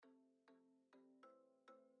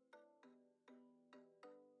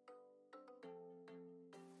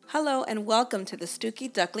Hello and welcome to the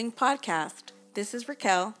Stooky Duckling Podcast. This is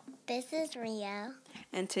Raquel. This is Rio.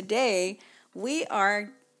 And today we are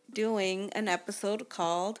doing an episode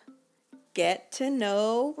called Get to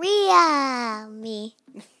Know Rio. Me.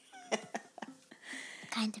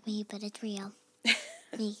 Kind of me, but it's real.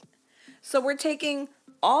 Me. So we're taking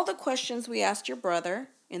all the questions we asked your brother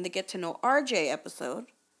in the Get to Know RJ episode.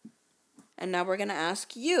 And now we're going to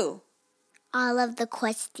ask you. All of the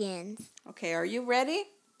questions. Okay, are you ready?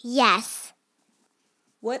 Yes.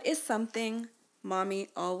 What is something Mommy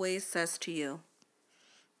always says to you?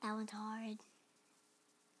 That one's hard.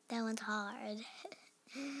 That one's hard.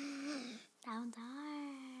 That one's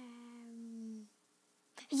hard.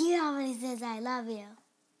 You always says I love you.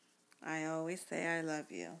 I always say I love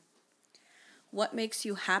you. What makes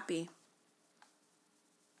you happy?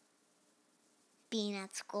 Being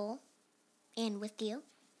at school and with you.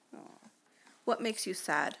 Oh. What makes you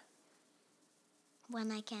sad? When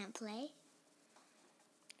I can't play.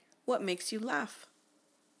 What makes you laugh?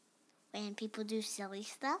 When people do silly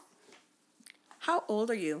stuff. How old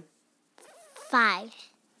are you? 5.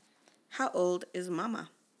 How old is Mama?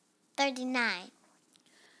 39.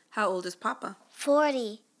 How old is Papa?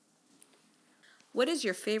 40. What is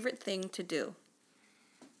your favorite thing to do?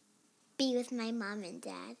 Be with my mom and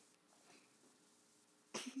dad.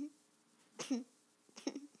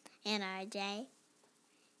 And RJ.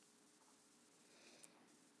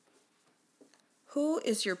 Who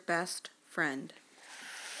is your best friend?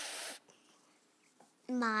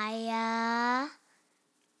 Maya.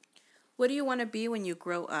 What do you want to be when you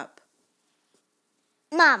grow up?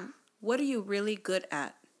 Mom. What are you really good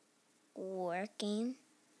at? Working.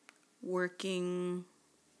 Working,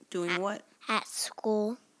 doing what? At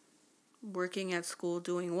school. Working at school,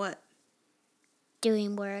 doing what?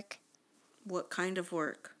 Doing work. What kind of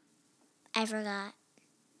work? I forgot.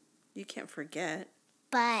 You can't forget.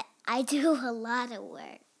 But I do a lot of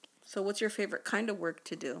work. So what's your favorite kind of work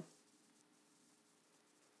to do?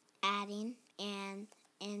 Adding and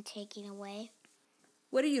taking away.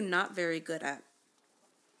 What are you not very good at?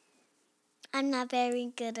 I'm not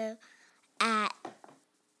very good at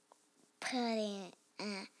cleaning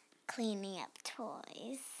up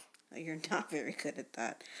toys. You're not very good at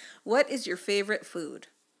that. What is your favorite food?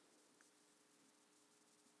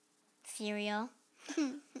 Cereal.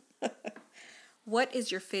 What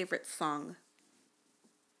is your favorite song?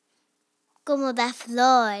 Como da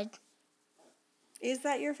flor. Is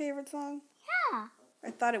that your favorite song? Yeah. I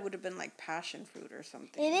thought it would have been like passion fruit or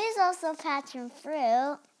something. It is also passion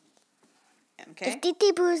fruit. Okay. If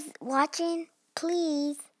Titi Boo's watching,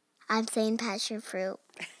 please. I'm saying passion fruit.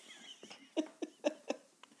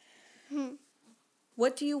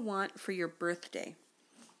 What do you want for your birthday?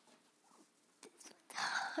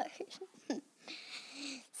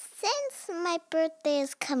 Since my birthday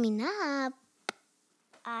is coming up,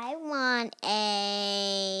 I want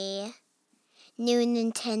a new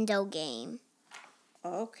Nintendo game.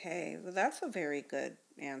 Okay, well that's a very good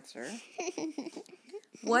answer.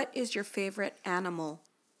 What is your favorite animal?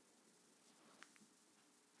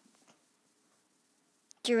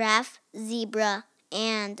 Giraffe, zebra,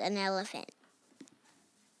 and an elephant.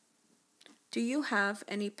 Do you have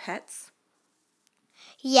any pets?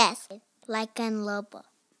 Yes, like an lobo.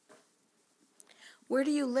 Where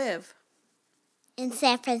do you live? In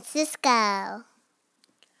San Francisco.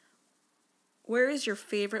 Where is your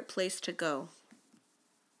favorite place to go?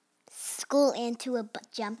 School into a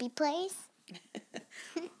jumpy place.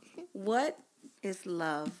 What is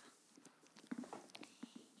love?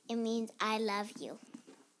 It means I love you.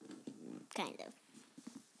 Kind of.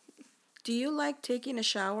 Do you like taking a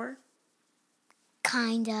shower?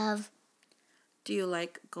 Kind of. Do you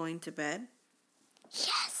like going to bed?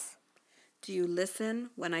 Yes. Do you listen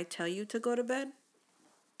when I tell you to go to bed?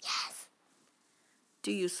 Yes.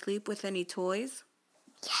 Do you sleep with any toys?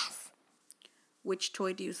 Yes. Which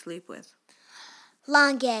toy do you sleep with?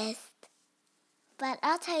 Longest. But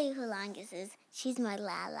I'll tell you who Longest is. She's my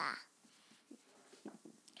Lala.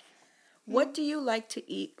 What do you like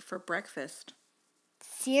to eat for breakfast?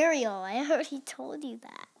 Cereal. I already told you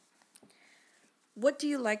that. What do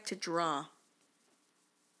you like to draw?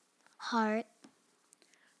 Heart.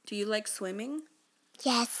 Do you like swimming?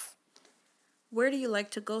 Yes. Where do you like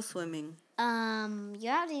to go swimming? You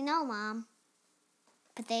already know, Mom.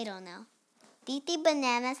 But they don't know. Titi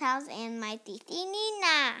Banana's house and my Titi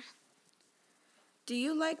Nina. Do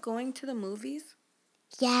you like going to the movies?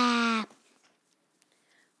 Yeah.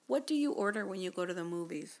 What do you order when you go to the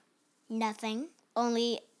movies? Nothing.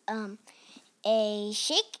 Only a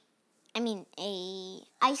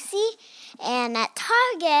icy, and at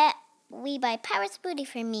Target we buy Pirate's Booty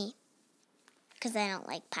for me. because I don't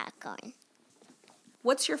like popcorn.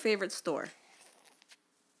 What's your favorite store?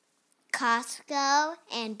 Costco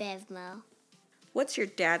and Bevmo. What's your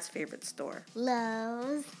dad's favorite store?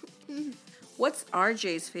 Lowe's. What's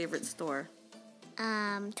RJ's favorite store?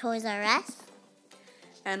 Toys R Us.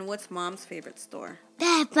 And what's Mom's favorite store?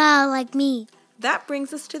 Bevmo, like me. That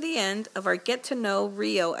brings us to the end of our Get to Know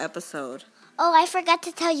Rio episode. Oh, I forgot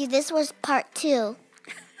to tell you, this was part 2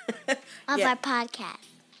 of Yeah. our podcast.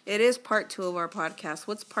 It is part 2 of our podcast.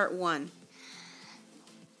 What's part 1?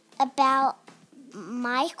 About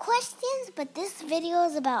my questions, but this video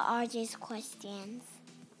is about RJ's questions.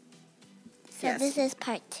 So Yes. this is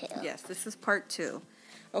part 2. Yes, this is part 2.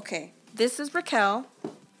 Okay, this is Raquel,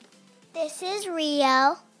 This is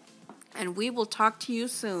Rio. and we will talk to you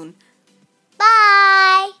soon.